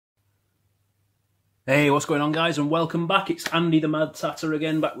Hey, what's going on, guys, and welcome back. It's Andy the Mad Tatter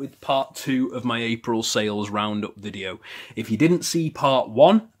again, back with part 2 of my April sales roundup video. If you didn't see part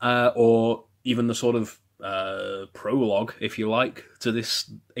 1, or even the sort of prologue, if you like, to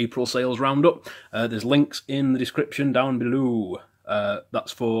this April sales roundup, there's links in the description down below.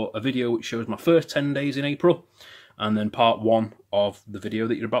 That's for a video which shows my first 10 days in April, and then part 1 of the video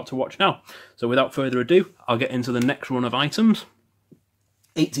that you're about to watch now. So without further ado, I'll get into the next run of items.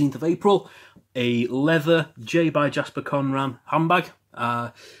 18th of April, a leather J by Jasper Conran handbag.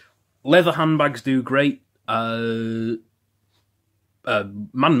 Leather handbags do great. Man-made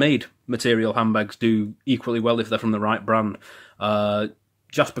material handbags do equally well if they're from the right brand.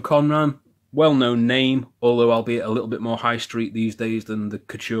 Jasper Conran, well-known name, although albeit a little bit more high street these days than the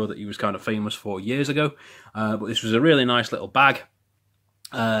couture that he was kind of famous for years ago. But this was a really nice little bag.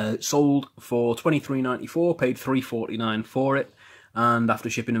 Sold for $23.94, paid $3.49 for it. And after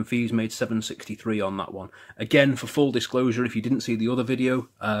shipping and fees made $7.63 on that one. Again, for full disclosure, if you didn't see the other video,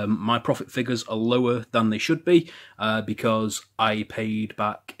 my profit figures are lower than they should be because I paid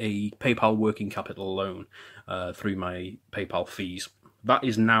back a PayPal working capital loan through my PayPal fees. That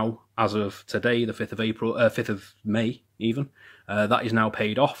is now, as of today, the 5th of April, 5th of May even, that is now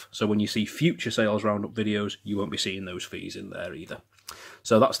paid off. So when you see future sales roundup videos, you won't be seeing those fees in there either.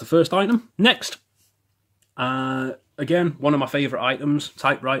 So that's the first item. Next. Again, one of my favourite items,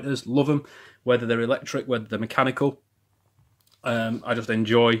 typewriters, love them, whether they're electric, whether they're mechanical. I just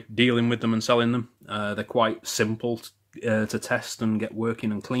enjoy dealing with them and selling them. They're quite simple to test and get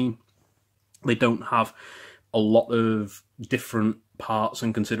working and clean. They don't have a lot of different parts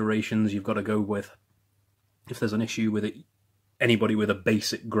and considerations you've got to go with. If there's an issue with it, anybody with a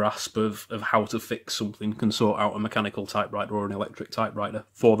basic grasp of how to fix something can sort out a mechanical typewriter or an electric typewriter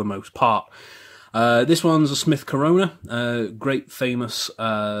for the most part. This one's a Smith Corona, great famous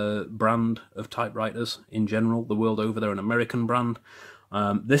brand of typewriters in general, the world over. They're an American brand.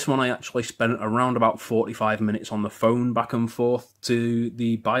 This one I actually spent around about 45 minutes on the phone back and forth to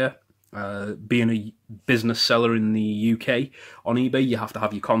the buyer. Being a business seller in the UK on eBay, you have to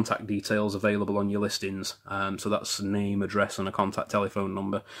have your contact details available on your listings. So that's a name, address, and a contact telephone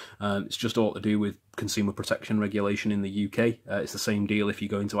number. It's just all to do with consumer protection regulation in the UK. It's the same deal if you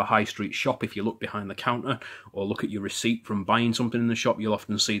go into a high street shop. If you look behind the counter or look at your receipt from buying something in the shop, you'll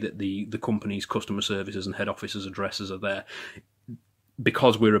often see that the company's customer services and head offices addresses are there.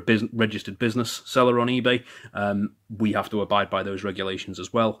 Because we're a registered business seller on eBay, we have to abide by those regulations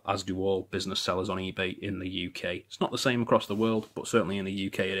as well, as do all business sellers on eBay in the UK. It's not the same across the world, but certainly in the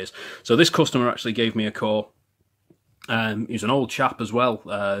UK it is. So this customer actually gave me a call. He's an old chap as well,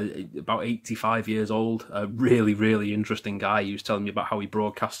 about 85 years old, a really, really interesting guy. He was telling me about how he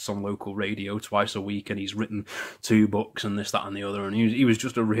broadcasts on local radio twice a week, and he's written 2 books and this, that and the other, and he was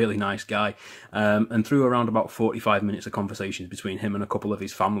just a really nice guy. And through around about 45 minutes of conversations between him and a couple of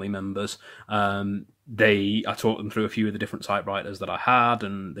his family members, I talked them through a few of the different typewriters that I had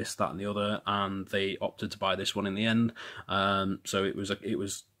and this, that and the other, and they opted to buy this one in the end. So it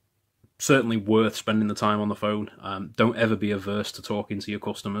was certainly worth spending the time on the phone. Don't ever be averse to talking to your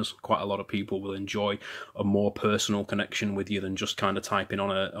customers. Quite a lot of people will enjoy a more personal connection with you than just kind of typing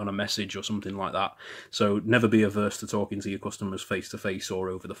on a message or something like that. So never be averse to talking to your customers face to face or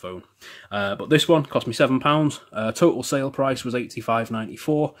over the phone. But this one cost me £7. Total sale price was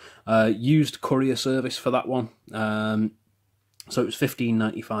 $85.94. Used courier service for that one. So it was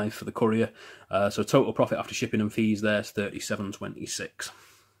 $15.95 for the courier. So total profit after shipping and fees there is $37.26.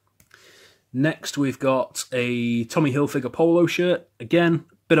 Next, we've got a Tommy Hilfiger polo shirt. Again,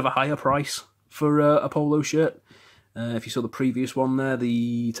 bit of a higher price for a polo shirt. If you saw the previous one there,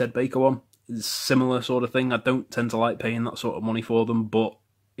 the Ted Baker one, it's similar sort of thing. I don't tend to like paying that sort of money for them, but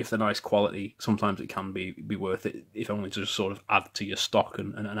if they're nice quality, sometimes it can be worth it, if only to just sort of add to your stock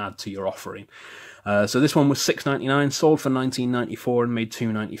and add to your offering. So this one was $6.99, sold for $19.94 and made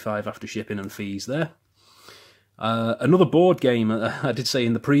 $2.95 after shipping and fees there. Another board game, I did say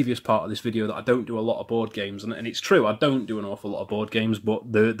in the previous part of this video that I don't do a lot of board games, and it's true, I don't do an awful lot of board games,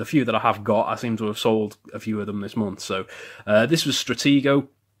 but the few that I have got, I seem to have sold a few of them this month. So this was Stratego,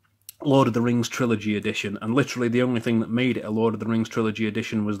 Lord of the Rings Trilogy Edition, and literally the only thing that made it a Lord of the Rings Trilogy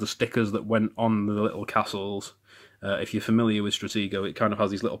Edition was the stickers that went on the little castles. If you're familiar with Stratego, it kind of has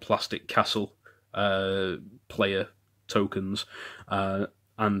these little plastic castle player tokens,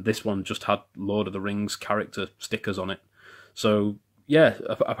 and this one just had Lord of the Rings character stickers on it. So, yeah,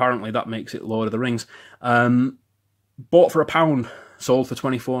 apparently that makes it Lord of the Rings. Bought for £1, sold for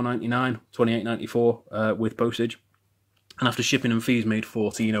 $24.99, $28.94 with postage. And after shipping and fees, made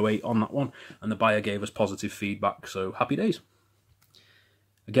 $14.08 on that one. And the buyer gave us positive feedback, so happy days.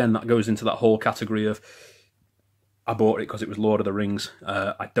 Again, that goes into that whole category of I bought it because it was Lord of the Rings.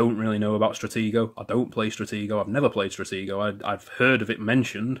 I don't really know about Stratego. I don't play Stratego. I've never played Stratego. I've heard of it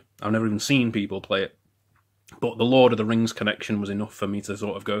mentioned. I've never even seen people play it. But the Lord of the Rings connection was enough for me to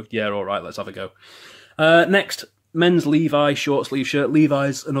sort of go, yeah, all right, let's have a go. Next, men's Levi short sleeve shirt.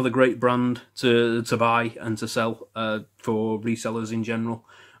 Levi's another great brand to buy and to sell for resellers in general.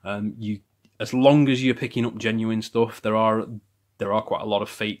 As long as you're picking up genuine stuff, there are quite a lot of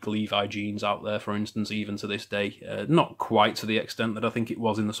fake Levi jeans out there, for instance, even to this day. Not quite to the extent that I think it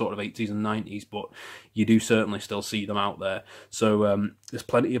was in the sort of 80s and 90s, but you do certainly still see them out there. So there's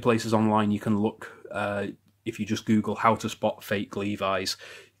plenty of places online you can look. If you just Google how to spot fake Levi's,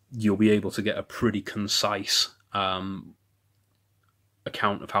 you'll be able to get a pretty concise account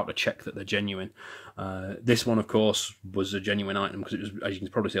of how to check that they're genuine. This one, of course, was a genuine item because it was, as you can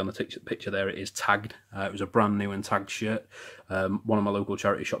probably see on the picture there, it is tagged. It was a brand new and tagged shirt. One of my local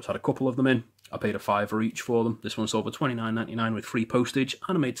charity shops had a couple of them in. I paid $5 each for them. This one sold for $29.99 with free postage,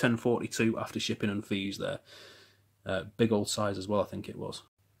 and I made $10.42 after shipping and fees there. Big old size as well, I think it was.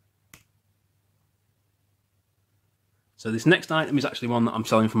 So this next item is actually one that I'm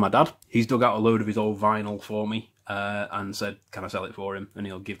selling for my dad. He's dug out a load of his old vinyl for me and said, can I sell it for him? And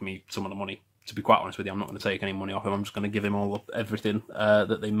he'll give me some of the money. To be quite honest with you, I'm not going to take any money off him. I'm just going to give him everything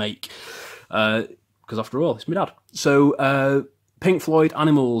that they make. Because after all, it's my dad. So Pink Floyd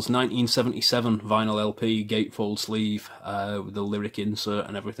Animals 1977 vinyl LP, gatefold sleeve with the lyric insert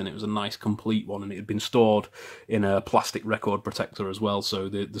and everything. It was a nice complete one, and it had been stored in a plastic record protector as well, so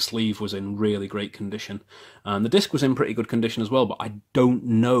the sleeve was in really great condition. And the disc was in pretty good condition as well, but I don't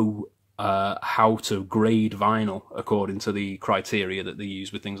know how to grade vinyl according to the criteria that they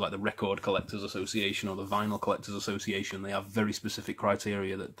use with things like the Record Collectors Association or the Vinyl Collectors Association. They have very specific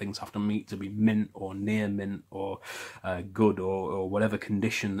criteria that things have to meet to be mint or near mint or good or whatever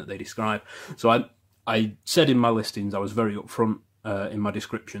condition that they describe. So I said in my listings, I was very upfront in my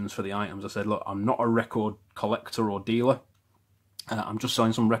descriptions for the items. I said, look, I'm not a record collector or dealer. I'm just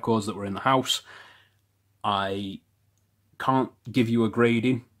selling some records that were in the house. I can't give you a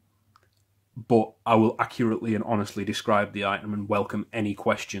grading, but I will accurately and honestly describe the item and welcome any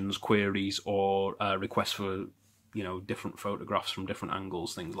questions, queries, or requests for, different photographs from different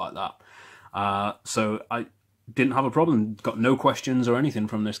angles, things like that. So I didn't have a problem, got no questions or anything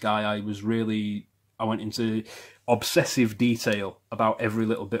from this guy. I went into obsessive detail about every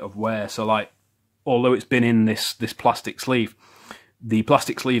little bit of wear. So although it's been in this plastic sleeve, the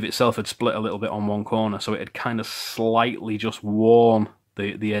plastic sleeve itself had split a little bit on one corner, so it had kind of slightly just worn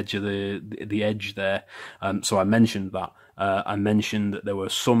the edge of the edge there. So I mentioned that. I mentioned that there were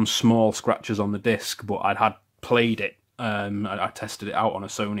some small scratches on the disc, but I'd played it. I tested it out on a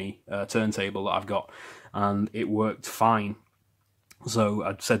Sony turntable that I've got, and it worked fine. So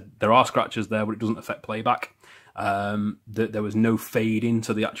I'd said there are scratches there, but it doesn't affect playback. There was no fade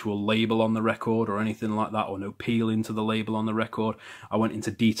into the actual label on the record or anything like that, or no peel into the label on the record. I went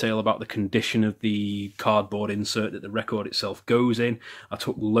into detail about the condition of the cardboard insert that the record itself goes in. I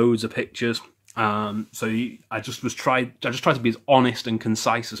took loads of pictures. So I just tried to be as honest and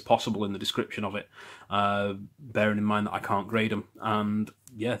concise as possible in the description of it, bearing in mind that I can't grade them, and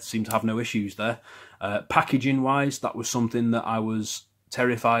yeah, seemed to have no issues there. Packaging wise, that was something that I was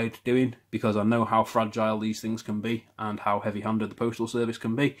terrified doing, because I know how fragile these things can be and how heavy-handed the postal service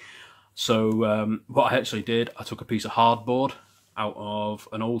can be. So what I actually did, I took a piece of hardboard out of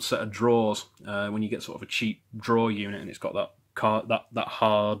an old set of drawers. When you get sort of a cheap drawer unit and it's got that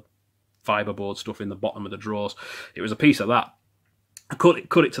hard fiberboard stuff in the bottom of the drawers, it was a piece of that. I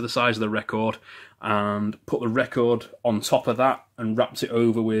cut it to the size of the record and put the record on top of that and wrapped it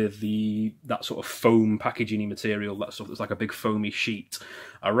over with that sort of foam packaging material, that stuff that's like a big foamy sheet.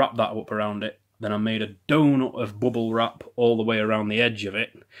 I wrapped that up around it, then I made a donut of bubble wrap all the way around the edge of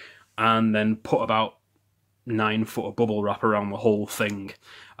it, and then put about 9 foot of bubble wrap around the whole thing.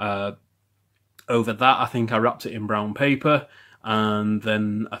 Over that, I think I wrapped it in brown paper, and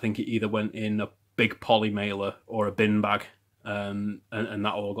then I think it either went in a big poly mailer or a bin bag. And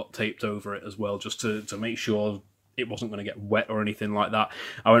that all got taped over it as well, just to make sure it wasn't going to get wet or anything like that.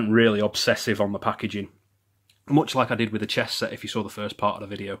 I went really obsessive on the packaging, much like I did with the chest set if you saw the first part of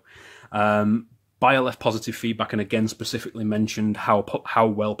the video. Buyer left positive feedback and again specifically mentioned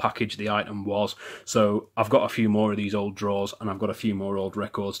how well packaged the item was. So I've got a few more of these old drawers and I've got a few more old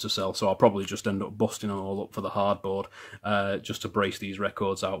records to sell. So I'll probably just end up busting them all up for the hardboard, just to brace these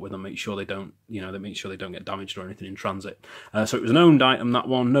records out with them, make sure they don't, they don't get damaged or anything in transit. So it was an owned item, that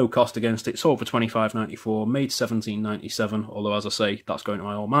one, no cost against it. Sold for $25.94, made $17.97. Although as I say, that's going to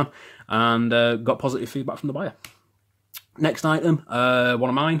my old man, and got positive feedback from the buyer. Next item, one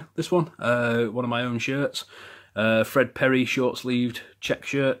of mine, this one of my own shirts. Fred Perry short-sleeved check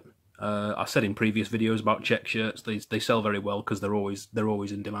shirt. I said in previous videos about check shirts, they sell very well because they're always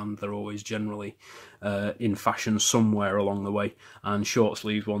in demand. They're always generally in fashion somewhere along the way, and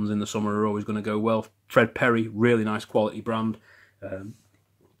short-sleeved ones in the summer are always going to go well. Fred Perry, really nice quality brand,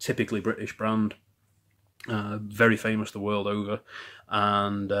 typically British brand, very famous the world over,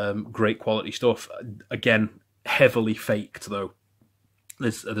 and great quality stuff. Again, heavily faked though.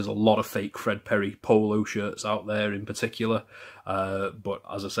 There's a lot of fake Fred Perry polo shirts out there in particular, but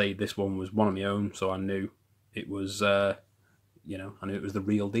as I say, this one was one of my own, so I knew it was, I knew it was the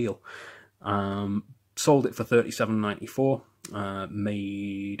real deal. Sold it for $37.94,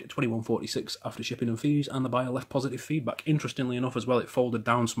 made $21.46 after shipping and fees, and the buyer left positive feedback. Interestingly enough as well, it folded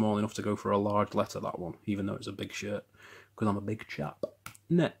down small enough to go for a large letter, that one, even though it's a big shirt, because I'm a big chap.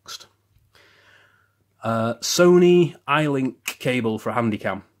 Next. Sony iLink cable for a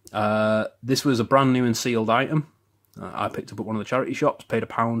Handycam. This was a brand new and sealed item. I picked up at one of the charity shops, paid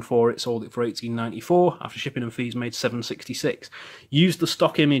 £1 for it, sold it for $18.94. After shipping and fees, made $7.66. Used the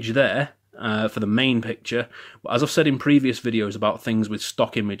stock image there for the main picture, but as I've said in previous videos about things with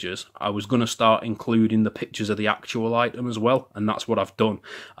stock images, I was going to start including the pictures of the actual item as well, and that's what I've done.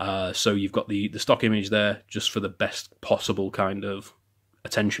 So you've got the stock image there just for the best possible kind of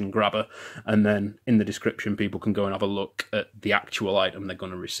attention grabber, and then in the description people can go and have a look at the actual item they're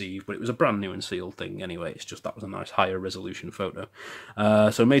going to receive. But it was a brand new and sealed thing anyway, it's just that was a nice higher resolution photo.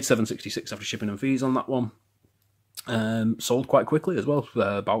 So made $7.66 after shipping and fees on that one. Sold quite quickly as well,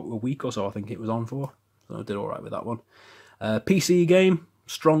 about a week or so I think it was on for, so I did alright with that one. PC game,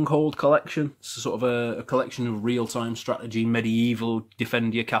 Stronghold collection. It's sort of a collection of real-time strategy, medieval,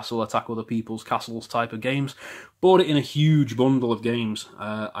 defend your castle, attack other people's castles type of games. Bought it in a huge bundle of games.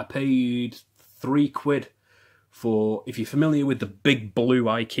 I paid £3 for, if you're familiar with the big blue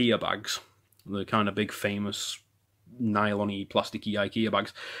IKEA bags, the kind of big famous nylon-y, plasticky IKEA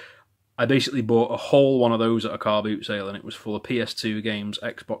bags, I basically bought a whole one of those at a car boot sale, and it was full of PS2 games,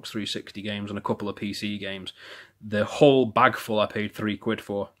 Xbox 360 games, and a couple of PC games. The whole bag full I paid £3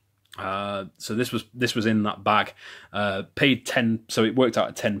 for. So this was in that bag. Paid 10, so it worked out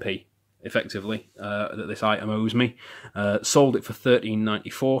at 10p effectively that this item owes me. Sold it for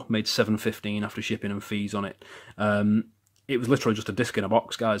 $13.94, made $7.15 after shipping and fees on it. It was literally just a disc in a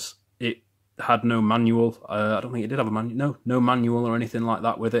box, guys. It had no manual. I don't think it did have a manual. No manual or anything like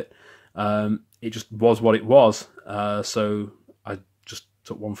that with it. It just was what it was. So I just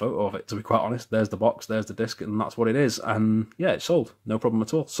took one photo of it, to be quite honest. There's the box, there's the disc, and that's what it is. And yeah, it sold. No problem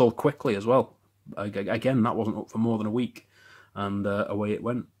at all. Sold quickly as well. Again, that wasn't up for more than a week. And away it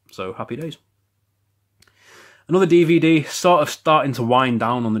went. So happy days. Another DVD, sort of starting to wind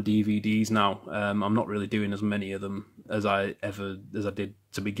down on the DVDs now. I'm not really doing as many of them as I did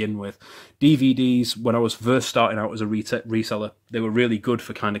to begin with. DVDs, when I was first starting out as a reseller, they were really good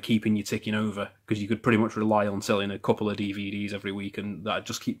for kind of keeping you ticking over, because you could pretty much rely on selling a couple of DVDs every week, and that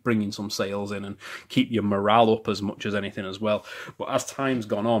just keep bringing some sales in and keep your morale up as much as anything as well. But as time's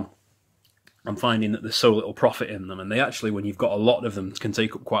gone on, I'm finding that there's so little profit in them, and they actually, when you've got a lot of them, can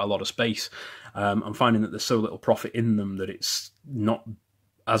take up quite a lot of space. I'm finding that there's so little profit in them that it's not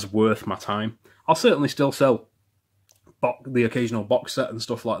as worth my time. I'll certainly still sell the occasional box set and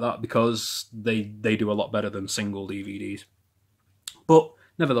stuff like that, because they do a lot better than single DVDs. But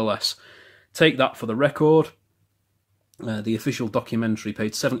nevertheless, take that for the record. The official documentary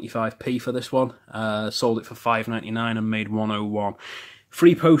paid 75p for this one. Sold it for $5.99 and made $101.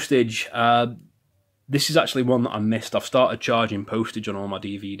 Free postage. This is actually one that I missed. I've started charging postage on all my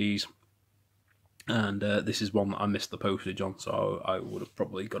DVDs, and this is one that I missed the postage on, so I would have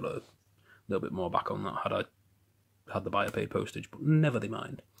probably got a little bit more back on that had I had the buyer paid postage, but never they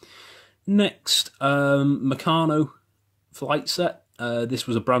mind. Next, Meccano flight set. This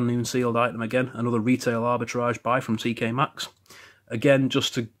was a brand new and sealed item again. Another retail arbitrage buy from TK Maxx. Again,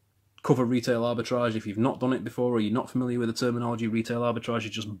 just to cover retail arbitrage, if you've not done it before or you're not familiar with the terminology, retail arbitrage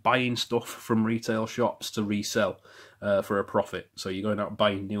is just buying stuff from retail shops to resell for a profit. So you're going out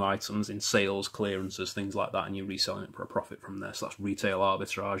buying new items in sales, clearances, things like that, and you're reselling it for a profit from there. So that's retail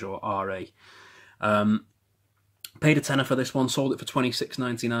arbitrage, or RA. Paid a tenner for this one, sold it for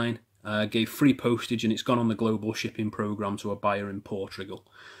 $26.99, gave free postage, and it's gone on the global shipping program to a buyer in Portugal.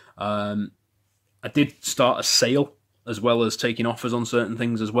 I did start a sale as well as taking offers on certain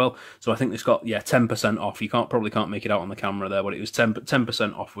things as well. So I think it's got, 10% off. You probably can't make it out on the camera there, but it was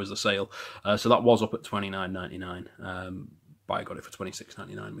 10% off was the sale. So that was up at $29.99. Buyer got it for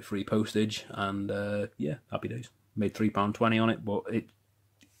 $26.99 with free postage, and happy days. Made £3.20 on it, but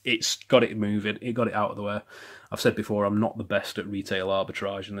it's got it moving, it got it out of the way. I've said before, I'm not the best at retail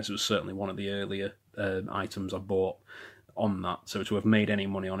arbitrage, and this was certainly one of the earlier items I bought on that. So to have made any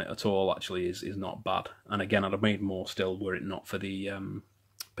money on it at all actually is not bad. And again, I'd have made more still were it not for the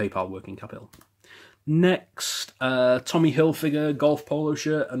PayPal working capital. Next, Tommy Hilfiger golf polo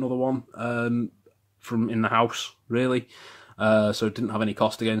shirt, another one from in the house, really. So it didn't have any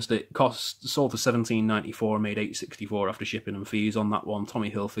cost against it. Sold for $17.94, made $8.64 after shipping and fees on that one. Tommy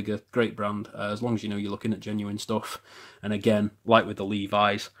Hilfiger, great brand. As long as you know you're looking at genuine stuff. And again, like with the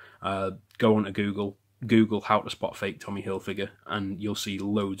Levi's, go onto Google how to spot fake Tommy Hilfiger, and you'll see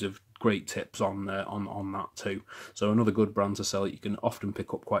loads of great tips on that too. So another good brand to sell that you can often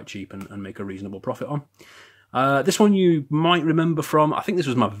pick up quite cheap and make a reasonable profit on. This one you might remember from, I think this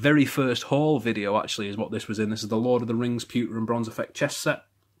was my very first haul video actually, is what this was in. This is the Lord of the Rings Pewter and Bronze Effect chest set.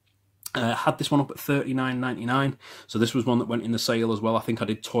 Had this one up at $39.99, so this was one that went in the sale as well. I think I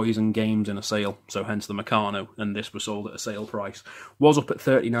did toys and games in a sale, so hence the Meccano, and this was sold at a sale price. Was up at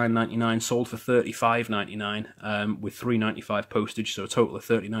 $39.99, sold for $35.99 with $3.95 postage, so a total of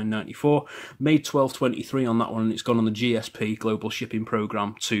 $39.94. Made $12.23 on that one, and it's gone on the GSP Global Shipping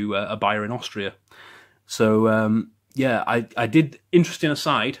Program to a buyer in Austria. So yeah, I did, interesting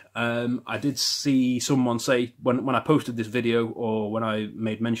aside, I did see someone say, when I posted this video, or when I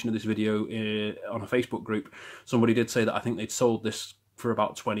made mention of this video on a Facebook group, somebody did say that I think they'd sold this for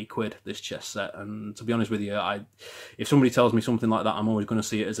about 20 quid, this chest set. And to be honest with you, if somebody tells me something like that, I'm always going to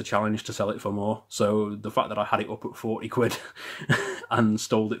see it as a challenge to sell it for more. So the fact that I had it up at 40 quid and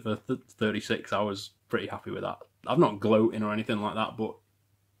sold it for 36, I was pretty happy with that. I'm not gloating or anything like that, but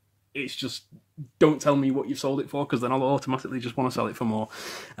it's just, don't tell me what you've sold it for, because then I'll automatically just want to sell it for more.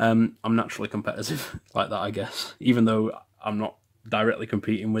 I'm naturally competitive like that, I guess, even though I'm not directly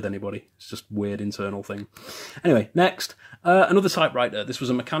competing with anybody. It's just a weird internal thing. Anyway, next, another typewriter. This was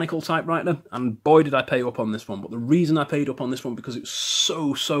a mechanical typewriter, and boy did I pay up on this one. But the reason I paid up on this one, because it was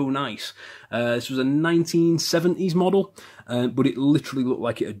so nice. This was a 1970s model, but it literally looked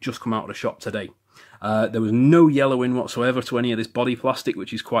like it had just come out of the shop today. There was no yellowing whatsoever to any of this body plastic,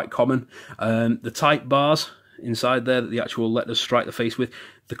 which is quite common. The type bars inside there that the actual letters strike the face with,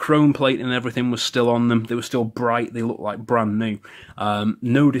 the chrome plating and everything was still on them. They were still bright. They looked like brand new.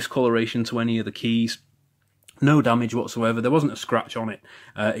 No discoloration to any of the keys. No damage whatsoever. There wasn't a scratch on it.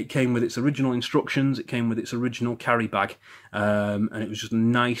 It came with its original instructions. It came with its original carry bag. And it was just a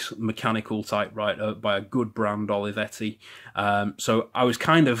nice mechanical typewriter by a good brand, Olivetti. So I was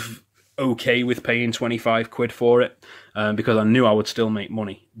kind of okay with paying 25 quid for it, because I knew I would still make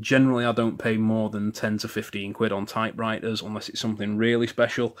money. Generally, I don't pay more than 10 to 15 quid on typewriters unless it's something really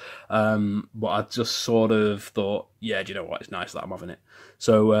special. But I just sort of thought, yeah, do you know what? It's nice that I'm having it.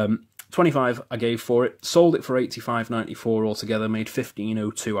 So 25 I gave for it. Sold it for $85.94 altogether. Made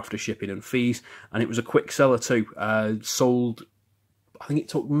 $15.02 after shipping and fees, and it was a quick seller too. Sold, I think it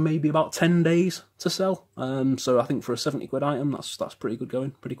took maybe about 10 days to sell. So I think for a 70 quid item, that's pretty good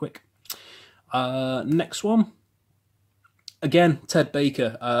going, pretty quick. Next one, again, Ted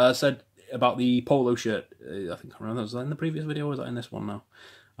Baker. Said about the polo shirt. I think I remember, was that in the previous video, or was that in this one now?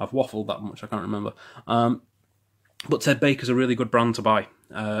 I've waffled that much, I can't remember. But Ted Baker's a really good brand to buy,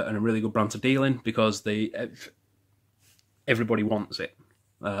 and a really good brand to deal in, because everybody wants it.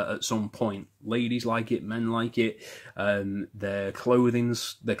 At some point, ladies like it, men like it. Their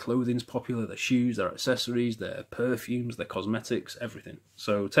clothing's popular. Their shoes, their accessories, their perfumes, their cosmetics, everything.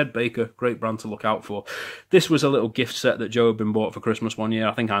 So Ted Baker, great brand to look out for. This was a little gift set that Joe had been bought for Christmas one year.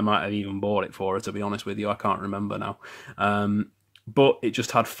 I think I might have even bought it for her, to be honest with you. I can't remember now. But it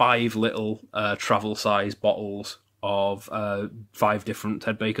just had 5 little travel size bottles of 5 different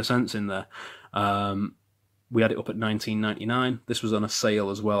Ted Baker scents in there. We had it up at $19.99. This was on a sale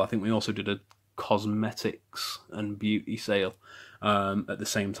as well. I think we also did a cosmetics and beauty sale at the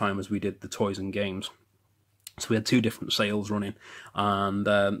same time as we did the toys and games. So we had 2 different sales running, and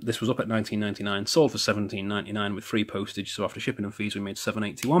this was up at $19.99, sold for $17.99 with free postage. So after shipping and fees, we made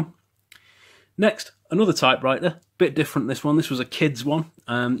 $7.81. Next, another typewriter, bit different. This one. This was a kid's one.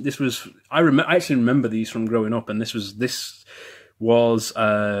 This was I actually remember these from growing up, and this was a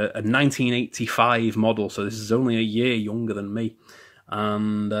 1985 model, so this is only a year younger than me,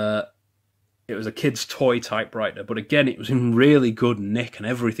 and it was a kid's toy typewriter, but again, it was in really good nick and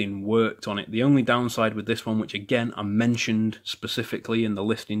everything worked on it. The only downside with this one, which again I mentioned specifically in the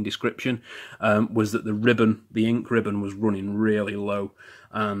listing description, was that the ink ribbon was running really low,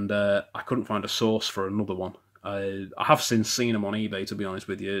 and I couldn't find a source for another one. I have since seen them on eBay, to be honest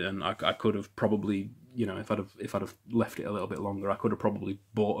with you, and I could have probably, you know, if I'd have left it a little bit longer, I could have probably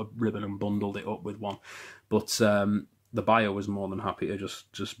bought a ribbon and bundled it up with one. But the buyer was more than happy to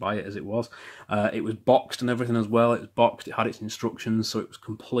just buy it as it was. It was boxed and everything as well. It was boxed, it had its instructions, so it was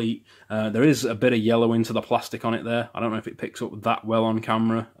complete. There is a bit of yellow into the plastic on it there. I don't know if it picks up that well on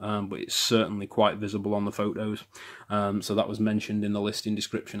camera, but it's certainly quite visible on the photos. So that was mentioned in the listing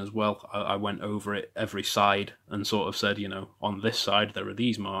description as well. I went over it every side and sort of said, you know, on this side there are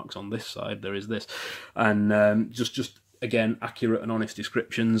these marks, on this side there is this. And just again, accurate and honest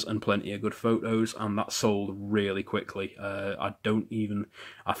descriptions and plenty of good photos, and that sold really quickly. I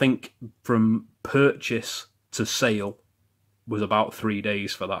think from purchase to sale was about 3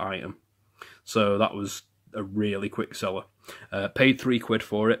 days for that item. So that was a really quick seller. Paid £3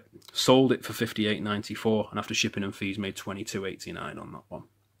 for it, sold it for £58.94, and after shipping and fees made £22.89 on that one.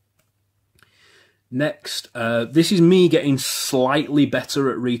 Next, this is me getting slightly better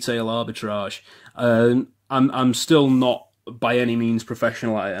at retail arbitrage. I'm still not by any means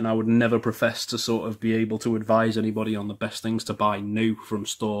professional at it, and I would never profess to sort of be able to advise anybody on the best things to buy new from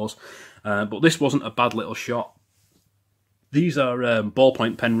stores. But this wasn't a bad little shot. These are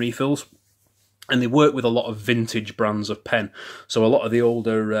ballpoint pen refills, and they work with a lot of vintage brands of pen. So a lot of the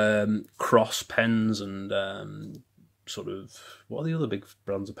older Cross pens and sort of, what are the other big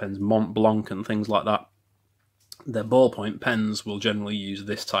brands of pens? Mont Blanc and things like that. Their ballpoint pens will generally use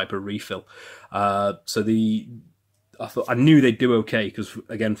this type of refill. I knew they'd do okay because,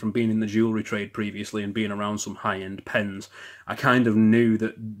 again, from being in the jewellery trade previously and being around some high-end pens, I kind of knew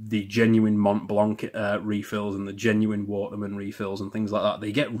that the genuine Mont Blanc refills and the genuine Waterman refills and things like that,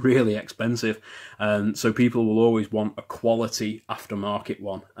 they get really expensive. So people will always want a quality aftermarket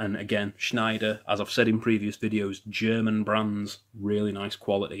one. And again, Schneider, as I've said in previous videos, German brands, really nice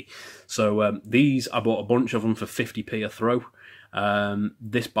quality. So these, I bought a bunch of them for 50p a throw.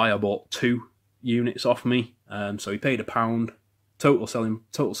 This buyer bought 2 units off me, so he paid £1. Total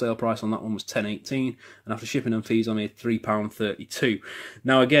sale price on that one was £10.18, and after shipping and fees I made £3.32.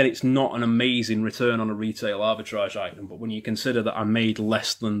 Now again, it's not an amazing return on a retail arbitrage item, but when you consider that I made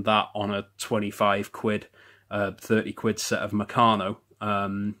less than that on a 25 quid, 30 quid set of Meccano,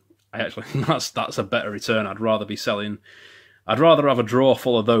 I actually think that's a better return. I'd rather have a drawer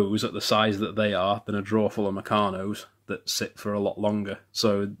full of those at the size that they are than a drawer full of Meccanos that sit for a lot longer.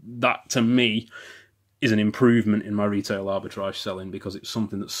 So that, to me, is an improvement in my retail arbitrage selling because it's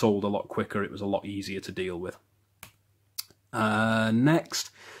something that sold a lot quicker. It was a lot easier to deal with. Next,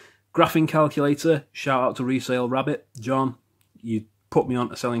 graphing calculator. Shout out to Resale Rabbit. John, you put me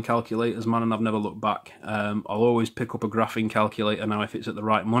onto selling calculators, man, and I've never looked back. I'll always pick up a graphing calculator now if it's at the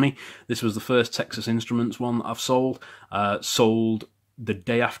right money. This was the first Texas Instruments one that I've sold. Sold the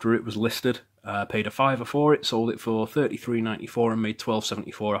day after it was listed. Paid a £5 for it, sold it for $33.94 and made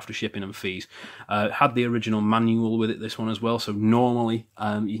 $12.74 after shipping and fees. Had the original manual with it, this one as well, so normally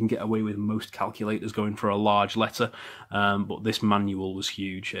you can get away with most calculators going for a large letter, but this manual was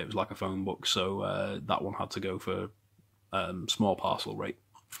huge. It was like a phone book, so that one had to go for small parcel rate.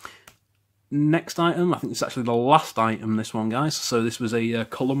 Next item, I think it's actually the last item, this one, guys. So this was a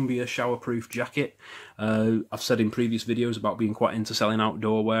Columbia showerproof jacket. I've said in previous videos about being quite into selling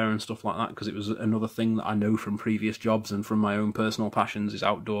outdoor wear and stuff like that because it was another thing that I know from previous jobs and from my own personal passions is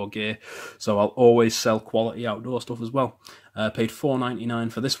outdoor gear. So I'll always sell quality outdoor stuff as well. Paid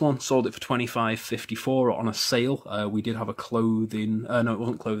 $4.99 for this one, sold it for $25.54 on a sale. We did have a clothing, no, it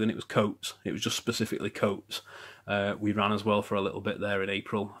wasn't clothing, it was coats. It was just specifically coats. We ran as well for a little bit there in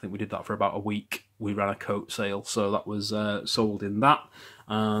April. I think we did that for about a week. We ran a coat sale, so that was sold in that,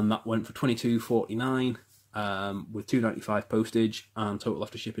 and that went for $22.49 with $2.95 postage, and total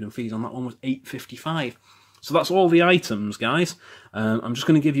after shipping and fees on that one was $8.55. So that's all the items, guys. I'm just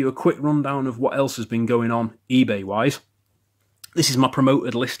going to give you a quick rundown of what else has been going on eBay-wise. This is my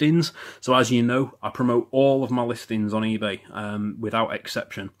promoted listings. So as you know, I promote all of my listings on eBay without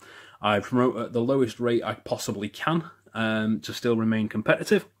exception. I promote at the lowest rate I possibly can to still remain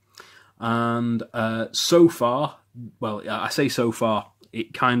competitive. And so far, well, I say so far,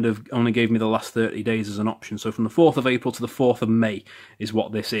 it kind of only gave me the last 30 days as an option. So from the 4th of April to the 4th of May is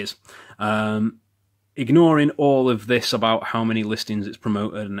what this is. Ignoring all of this about how many listings it's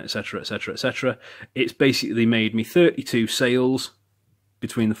promoted and etc, etc, etc, it's basically made me 32 sales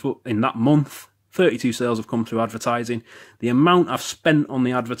in that month. 32 sales have come through advertising. The amount I've spent on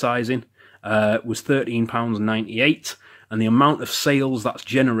the advertising was £13.98, and the amount of sales that's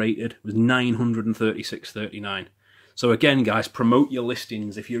generated was £936.39. So again, guys, promote your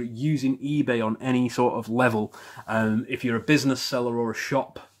listings. If you're using eBay on any sort of level, if you're a business seller or a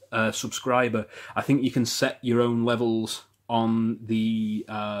shop subscriber, I think you can set your own levels on the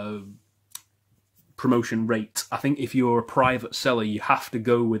promotion rate. I think if you're a private seller, you have to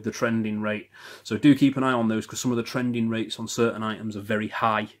go with the trending rate. So do keep an eye on those, because some of the trending rates on certain items are very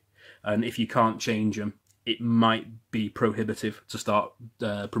high. And if you can't change them, it might be prohibitive to start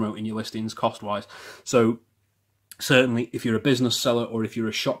promoting your listings cost-wise. So certainly, if you're a business seller or if you're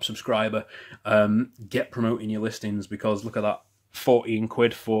a shop subscriber, get promoting your listings, because look at that, 14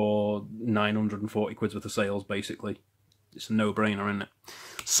 quid for 940 quid worth of sales, basically. It's a no-brainer, isn't it?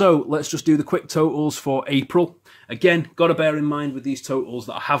 So let's just do the quick totals for April. Again, got to bear in mind with these totals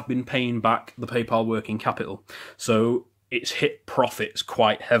that I have been paying back the PayPal working capital. So it's hit profits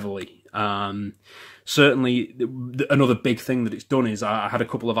quite heavily. Certainly, another big thing that it's done is I had a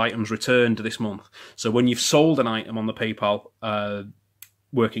couple of items returned this month. So when you've sold an item on the PayPal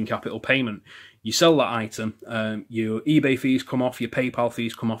working capital payment, you sell that item, your eBay fees come off, your PayPal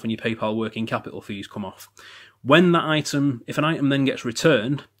fees come off, and your PayPal working capital fees come off. When that item, if an item then gets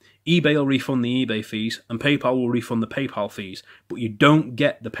returned, eBay will refund the eBay fees and PayPal will refund the PayPal fees, but you don't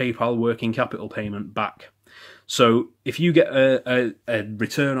get the PayPal working capital payment back. So if you get a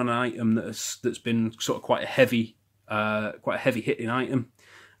return on an item that's been sort of quite a heavy hitting item,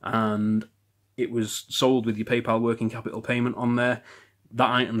 and it was sold with your PayPal working capital payment on there,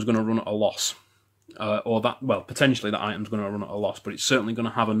 that item's going to run at a loss. Potentially that item's going to run at a loss, but it's certainly going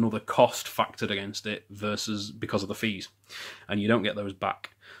to have another cost factored against it because of the fees, and you don't get those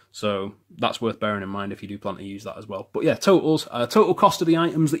back. So that's worth bearing in mind if you do plan to use that as well. But yeah, totals, total cost of the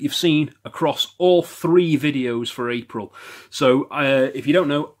items that you've seen across all 3 videos for April. So if you don't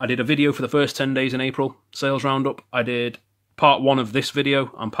know, I did a video for the first 10 days in April, sales roundup. I did part 1 of this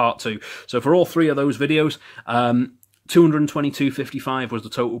video and part 2. So for all 3 of those videos, $222.55 was the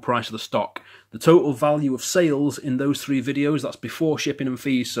total price of the stock. The total value of sales in those 3 videos, that's before shipping and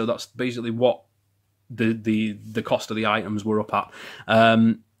fees, so that's basically what the cost of the items were up at.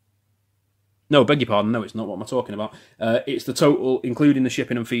 No, beg your pardon, no, it's not what I'm talking about. It's the total, including the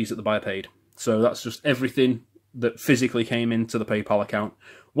shipping and fees that the buyer paid. So that's just everything that physically came into the PayPal account.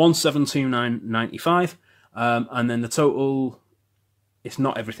 $1,729.95, and then the total... It's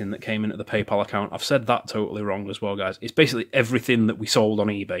not everything that came into the PayPal account. I've said that totally wrong as well, guys. It's basically everything that we sold on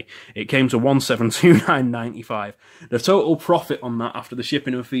eBay. It came to $1,729.95. The total profit on that after the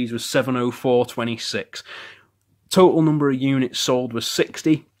shipping and fees was $704.26. Total number of units sold was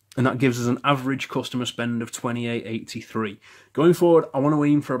 60, and that gives us an average customer spend of $28.83. Going forward, I want to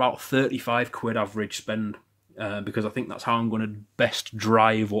aim for about 35 quid average spend. Because I think that's how I'm going to best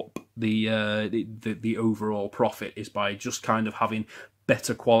drive up the overall profit, is by just kind of having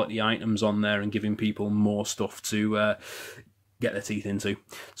better quality items on there and giving people more stuff to get their teeth into.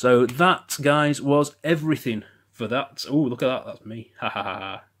 So that, guys, was everything for that. Oh, look at that, that's me. Ha ha ha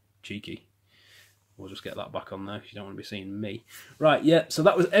ha. Cheeky. We'll just get that back on there if you don't want to be seeing me. Right, yeah, so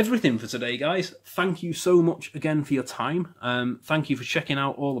that was everything for today, guys. Thank you so much again for your time. Thank you for checking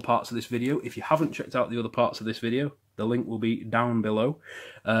out all the parts of this video. If you haven't checked out the other parts of this video, the link will be down below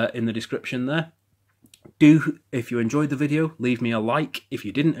in the description there. If you enjoyed the video, leave me a like. If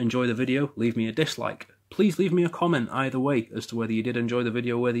you didn't enjoy the video, leave me a dislike. Please leave me a comment either way as to whether you did enjoy the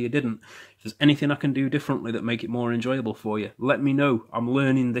video or whether you didn't. If there's anything I can do differently that make it more enjoyable for you, let me know. I'm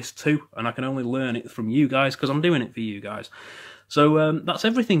learning this too, and I can only learn it from you guys because I'm doing it for you guys. So that's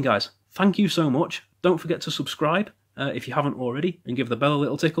everything, guys. Thank you so much. Don't forget to subscribe if you haven't already, and give the bell a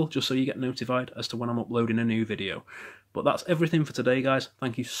little tickle just so you get notified as to when I'm uploading a new video. But that's everything for today, guys.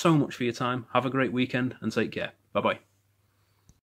 Thank you so much for your time. Have a great weekend and take care. Bye-bye.